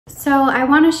So I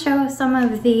want to show some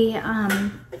of the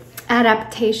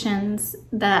adaptations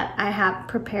that I have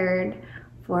prepared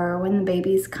for when the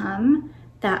babies come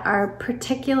that are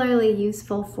particularly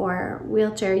useful for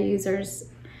wheelchair users,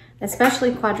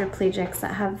 especially quadriplegics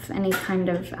that have any kind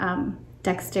of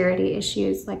dexterity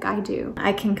issues like I do.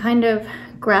 I can kind of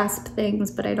grasp things,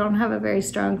 but I don't have a very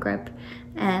strong grip,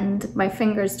 and my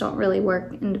fingers don't really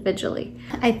work individually.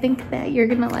 I think that you're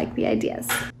gonna like the ideas.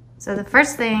 So the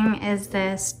first thing is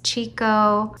this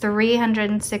Chico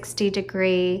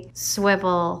 360-degree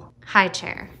swivel high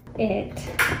chair. It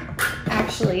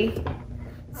actually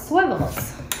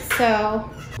swivels. So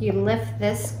you lift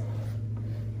this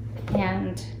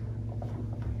and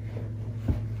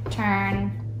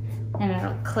turn, and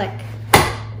it'll click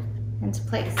into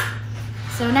place.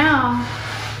 So now,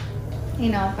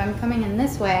 you know, if I'm coming in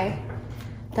this way,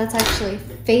 that's actually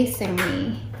facing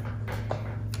me,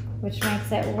 which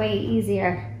makes it way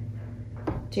easier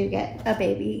to get a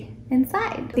baby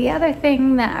inside. The other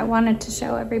thing that I wanted to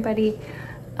show everybody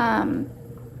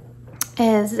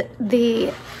is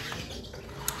the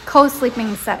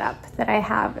co-sleeping setup that I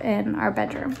have in our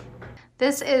bedroom.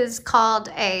 This is called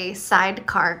a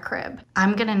sidecar crib.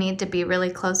 I'm gonna need to be really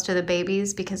close to the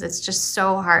babies because it's just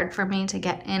so hard for me to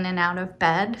get in and out of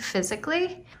bed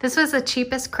physically. This was the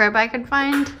cheapest crib I could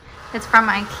find. It's from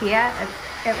IKEA.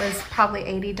 It was probably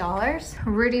 $80.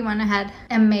 Rudy went ahead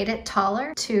and made it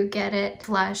taller to get it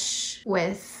flush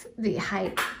with the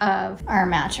height of our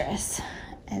mattress,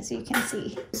 as you can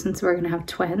see. Since we're gonna have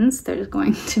twins, there's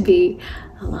going to be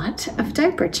a lot of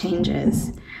diaper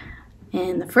changes.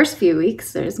 In the first few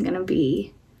weeks, there's gonna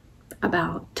be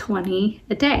about 20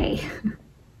 a day.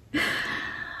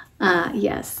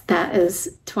 Yes, that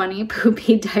is 20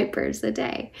 poopy diapers a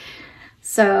day.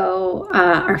 So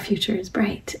our future is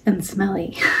bright and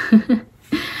smelly.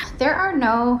 There are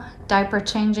no diaper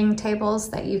changing tables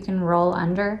that you can roll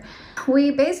under.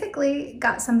 We basically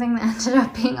got something that ended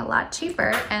up being a lot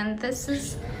cheaper, and this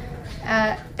is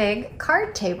a big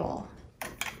card table.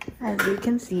 As you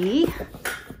can see,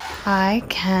 I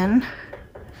can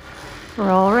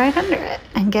roll right under it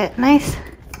and get nice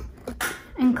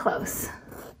and close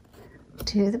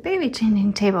to the baby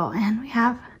changing table, and we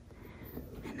have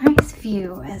a nice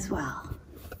view as well.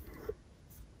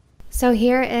 So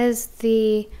here is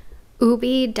the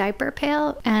Ubi diaper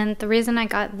pail, and the reason I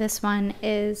got this one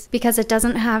is because it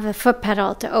doesn't have a foot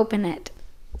pedal to open it.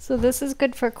 So this is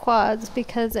good for quads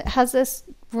because it has this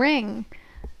ring,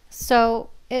 so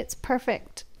it's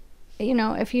perfect. You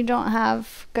know, if you don't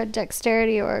have good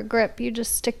dexterity or a grip, you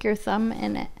just stick your thumb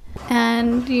in it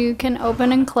and you can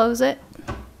open and close it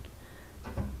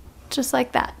just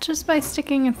like that, just by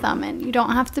sticking your thumb in. You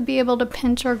don't have to be able to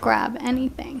pinch or grab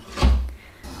anything.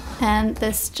 And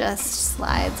this just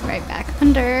slides right back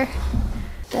under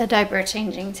the diaper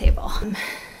changing table.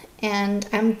 And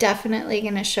I'm definitely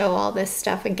gonna show all this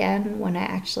stuff again when I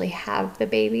actually have the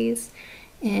babies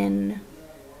in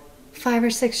 5 or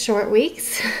 6 short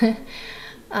weeks.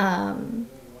 I'll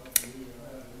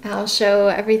show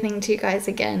everything to you guys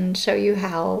again, show you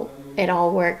how it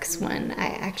all works when I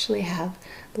actually have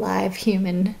live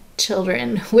human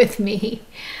children with me.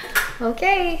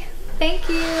 Okay, thank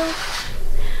you.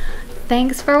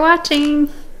 Thanks for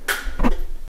watching.